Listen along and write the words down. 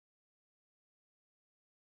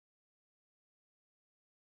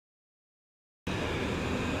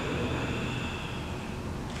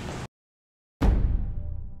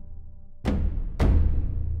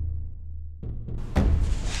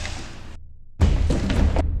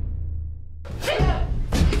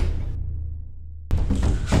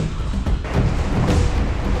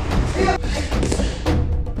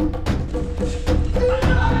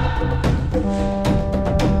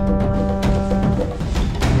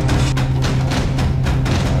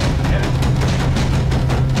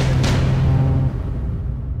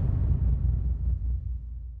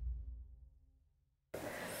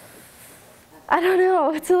I don't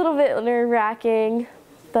know, it's a little bit nerve-wracking,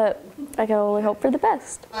 but I can only hope for the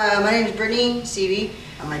best. My name is Britany CV.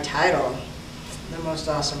 My title, the most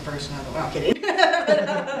awesome person in the world. I'm kidding.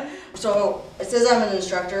 So it says I'm an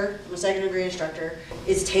instructor. I'm a second degree instructor.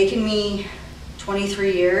 It's taken me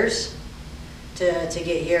 23 years to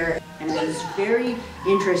get here. And it was very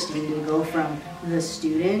interesting to go from the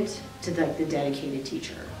student to the dedicated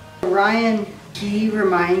teacher. Ryan, he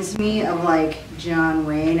reminds me of like John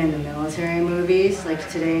Wayne in the military movies. Like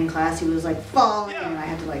today in class he was like falling and I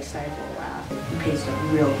had to like stifle a laugh. He pays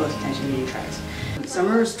real close attention to tries.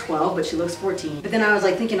 Summer is 12 but she looks 14. But then I was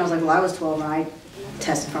like thinking, well I was 12 and I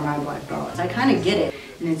tested for my black belt. So I kind of get it.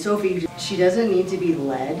 And then Sophie, she doesn't need to be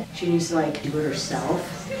led. She needs to like do it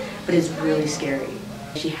herself, but it's really scary.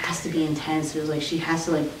 She has to be intense. It was like she has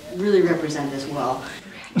to like really represent this well.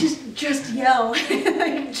 Just yell,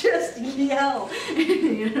 like just yell,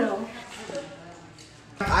 you know.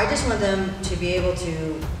 I just want them to be able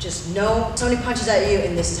to just know somebody punches at you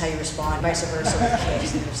and this is how you respond, vice versa with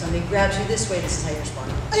kicks. If somebody grabs you this way, this is how you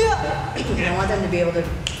respond. I want them to be able to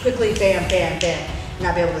quickly bam, bam, bam,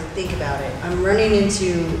 not be able to think about it. I'm running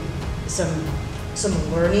into some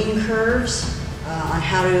learning curves on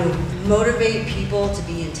how to motivate people to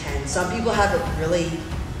be intense. Some people have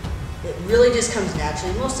it really just comes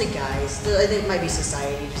naturally, mostly guys. I think it might be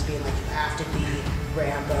society just being like, you have to be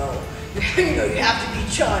Rambo. You know, you have to be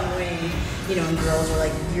John Wayne. You know, and girls are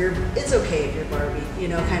like, it's okay if you're Barbie, you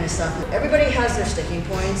know, kind of stuff. Everybody has their sticking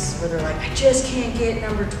points where they're like, I just can't get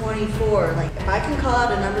number 24. Like, if I can call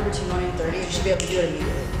out a number between 1 and 30, I should be able to do it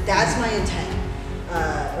immediately. That's my intent,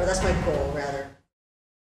 or that's my goal, rather.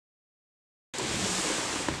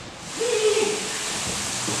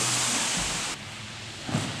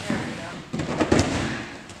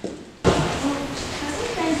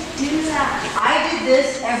 I did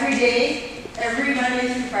this every day, every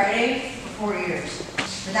Monday through Friday for 4 years.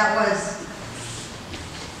 But that was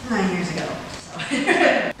 9 years ago. So.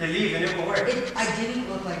 They leave and it will work. I didn't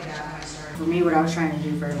look like that when I started. For me, what I was trying to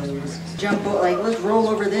do for everybody was jump, like let's roll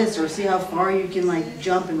over this or see how far you can like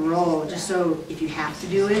jump and roll, just so if you have to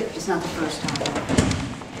do it, it's not the first time.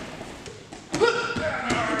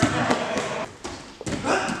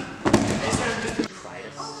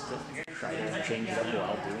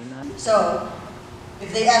 So,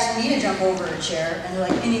 if they ask me to jump over a chair and they're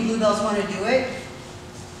like, any blue belts want to do it?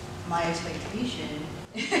 My expectation,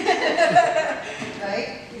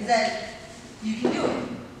 right, is that you can do it.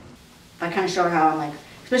 I kind of show her how I'm like,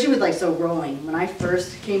 especially with like rolling. When I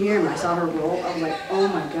first came here and I saw her roll, I was like, oh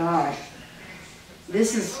my gosh,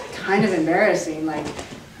 this is kind of embarrassing. Like,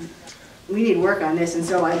 we need work on this. And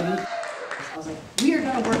so I was like, we are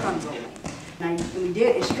going to work on rolling. And we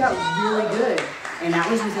did, and she got really good. And that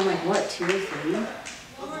was within like, what, 2 or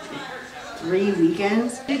 3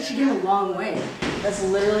 weekends? She came a long way. That's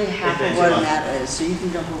literally half of what that is, so you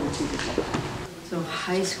can jump over 2 people. So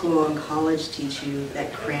high school and college teach you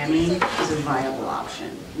that cramming is a viable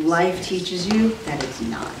option. Life teaches you that it's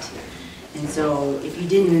not. And so if you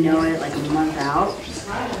didn't know it like a month out,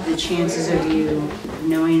 the chances of you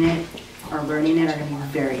knowing it or learning it are going to be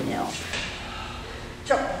very nil.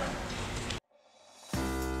 Jump.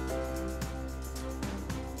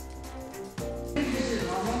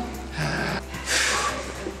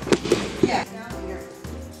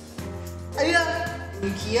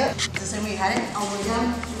 It's the same way you had it, all the way down,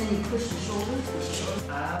 and then you push the shoulder.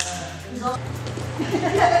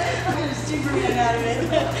 I'm going to Superman out of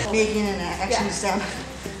it. Making an action step.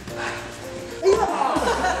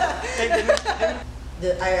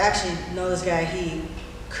 I actually know this guy, he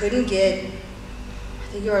couldn't get, I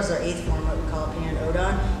think it was our 8th form, what we call a pan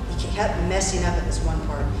odon. He kept messing up at this one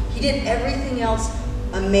part. He did everything else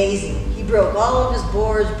amazing. He broke all of his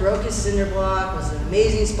boards, broke his cinder block, was an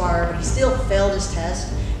amazing spar, but he still failed his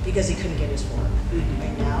test because he couldn't get his form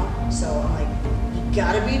right now. So I'm like, you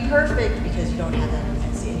gotta be perfect because you don't have that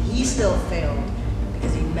intensity. And he still failed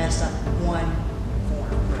because he messed up one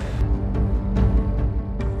form.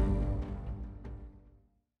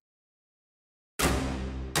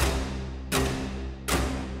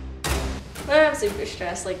 I'm super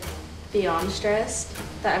stressed, like beyond stressed,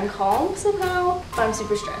 that I'm calm somehow, but I'm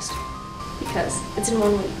super stressed because it's in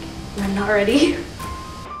 1 week and I'm not ready.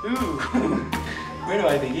 Ooh, where do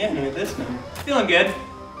I begin with this one? Feeling good.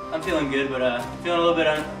 I'm feeling good, but feeling a little bit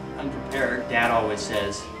unprepared. Dad always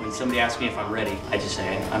says, when somebody asks me if I'm ready, I just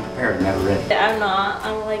say, I'm prepared, never ready. I'm not.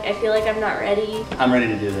 I feel like I'm not ready. I'm ready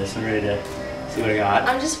to do this. I'm ready to see what I got.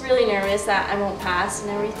 I'm just really nervous that I won't pass and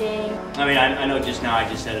everything. I mean, I know just now I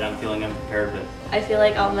just said it, I'm feeling unprepared, but I feel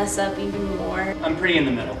like I'll mess up even more. I'm pretty in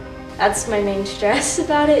the middle. That's my main stress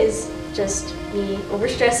about it, is just me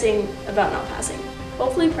overstressing about not passing.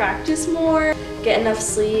 Hopefully practice more, get enough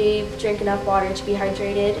sleep, drink enough water to be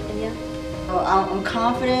hydrated, and yeah. Well, I'm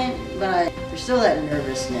confident, but there's still that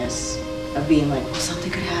nervousness of being like, well,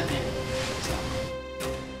 something could happen.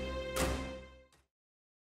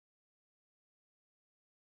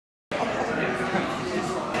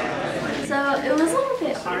 So it was a little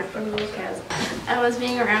bit hard for me because I was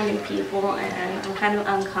being around new people and I'm kind of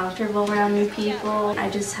uncomfortable around new people. I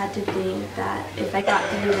just had to think that if I got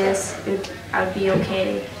through this, I would be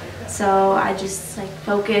okay. So I just like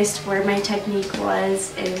focused where my technique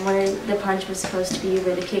was and where the punch was supposed to be,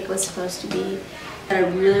 where the kick was supposed to be. And I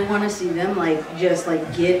really want to see them just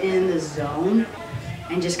get in the zone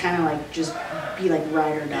and just kind of just be like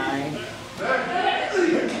ride or die.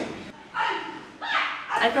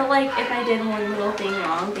 I felt like if I did one little thing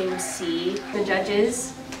wrong, they would see the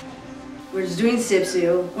judges. We're just doing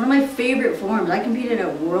Sipsu, one of my favorite forms. I competed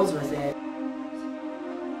at Worlds with it.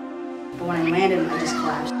 But when I landed, I just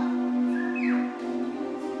collapsed.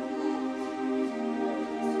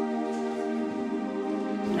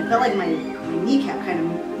 And I felt like my kneecap kind of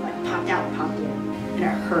popped out and popped in, and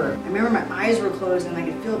it hurt. I remember my eyes were closed and I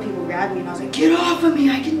could feel people grabbing me, and I was like, get off of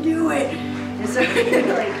me, I can do it! And so,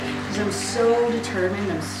 because I'm so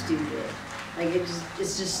determined, I'm stupid.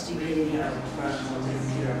 It's just stupidity. I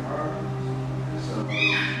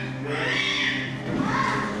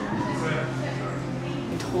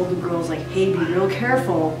told the girls, hey, be real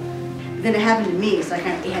careful. But then it happened to me, so I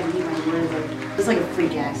kind of had to eat my words. It was like a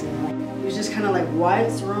freak accident. It was just kind of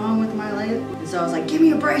what's wrong with my leg? And so I was like, give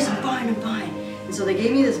me a brace, I'm fine, I'm fine. And so they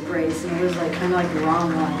gave me this brace, and it was kind of the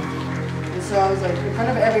wrong one. And so I was in front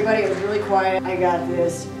of everybody, it was really quiet. I got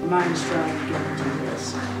this, mind strong, I'm gonna do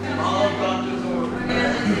this.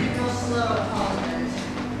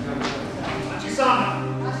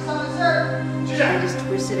 I just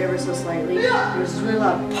twisted ever so slightly. There was this really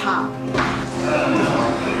loud pop.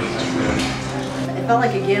 It felt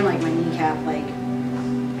again, my kneecap,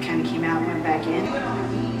 kind of came out and went back in.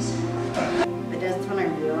 But that's when I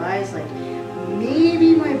realized,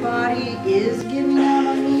 maybe my body is giving out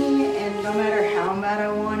on me, and no matter how bad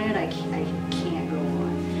I want it, I can't go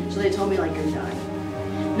on. So they told me, you're done.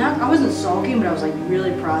 I wasn't sulking, but I was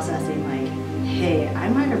really processing, hey, I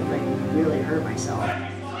might have really hurt myself.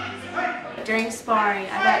 During sparring,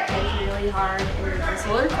 I got hit really hard in the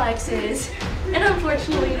solar plexus, and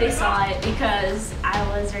unfortunately they saw it because I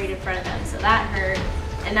was right in front of them, so that hurt.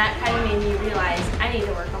 And that kind of made me realize I need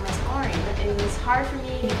to work on my sparring. But it was hard for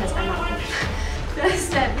me because I'm not the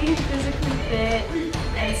best at being physically fit,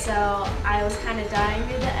 and so I was kind of dying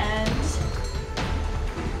near the end.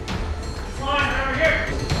 Come on, over here.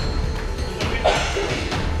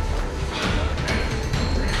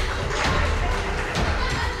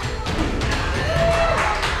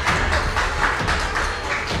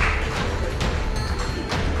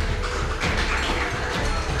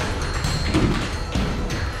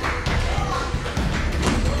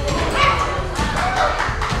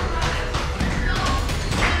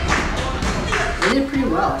 They did pretty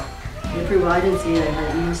well. I didn't see they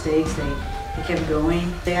had any mistakes. They kept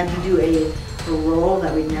going. They had to do a roll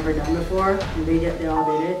that we'd never done before, and they all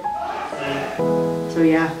did it. So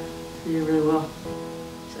yeah, they did really well.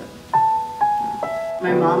 So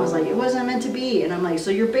my mom was like, it wasn't meant to be, and I'm like,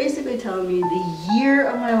 so you're basically telling me the year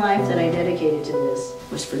of my life that I dedicated to this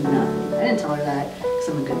was for nothing. I didn't tell her that because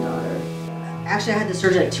I'm a good daughter. Actually, I had the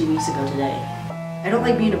surgery 2 weeks ago today. I don't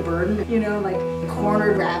like being a burden, a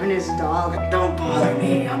cornered, ravenous dog. Don't bother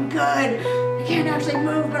me, I'm good. I can't actually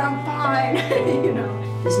move, but I'm fine,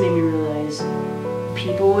 This made me realize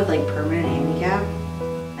people with permanent handicap,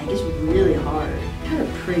 it's really hard. Kind of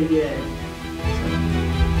pretty good.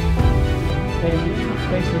 Thank you.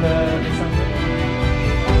 Thanks for the sunset.